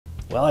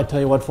Well, I tell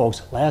you what,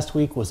 folks, last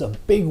week was a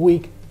big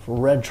week for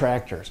red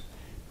tractors.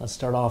 Let's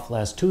start off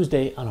last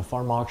Tuesday on a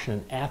farm auction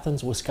in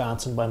Athens,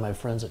 Wisconsin by my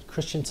friends at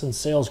Christensen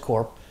Sales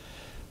Corp,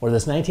 where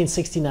this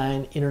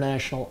 1969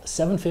 International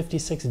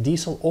 756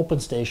 diesel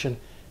open station,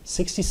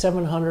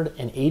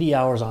 6,780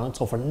 hours on it,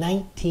 so for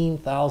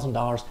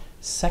 $19,000,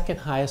 second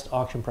highest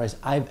auction price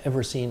I've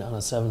ever seen on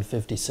a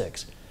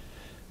 756.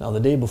 Now the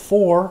day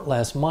before,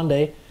 last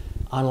Monday,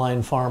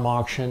 online farm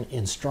auction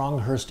in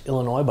Stronghurst,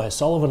 Illinois by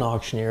Sullivan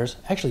Auctioneers.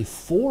 Actually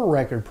 4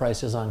 record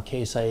prices on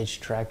Case IH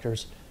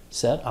tractors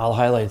set. I'll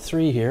highlight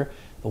 3 here.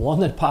 The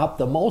one that popped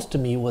the most to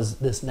me was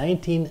this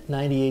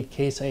 1998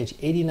 Case IH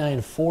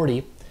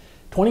 8940,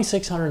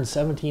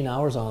 2,617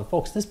 hours on it.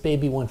 Folks, this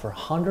baby went for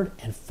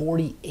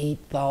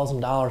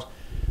 $148,000.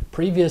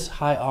 Previous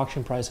high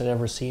auction price I'd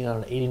ever seen on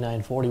an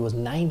 8940 was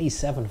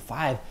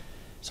 $97,500.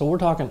 So we're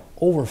talking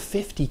over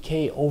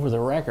 $50K over the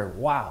record.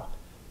 Wow.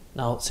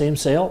 Now, same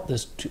sale,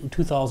 this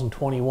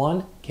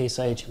 2021 Case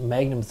IH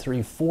Magnum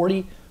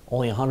 340,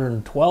 only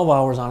 112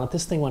 hours on it.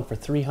 This thing went for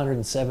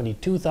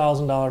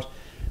 $372,000.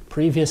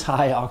 Previous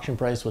high auction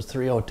price was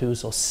 $302,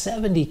 so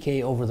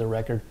 $70K over the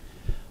record.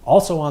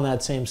 Also on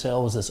that same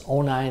sale was this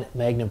 09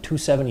 Magnum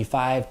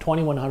 275,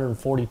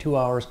 2,142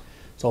 hours,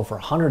 so for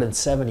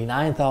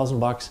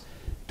 $179,000,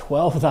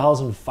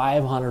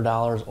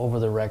 $12,500 over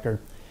the record.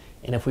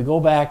 And if we go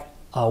back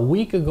a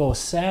week ago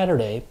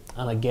Saturday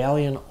on a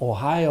Galion,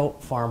 Ohio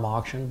farm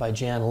auction by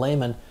Jan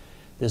Lehman,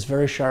 this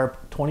very sharp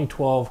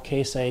 2012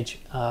 Case IH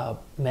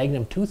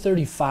Magnum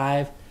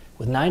 235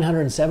 with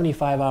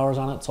 975 hours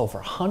on it, sold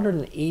for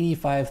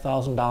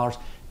 $185,000,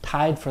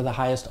 tied for the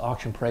highest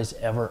auction price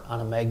ever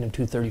on a Magnum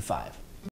 235.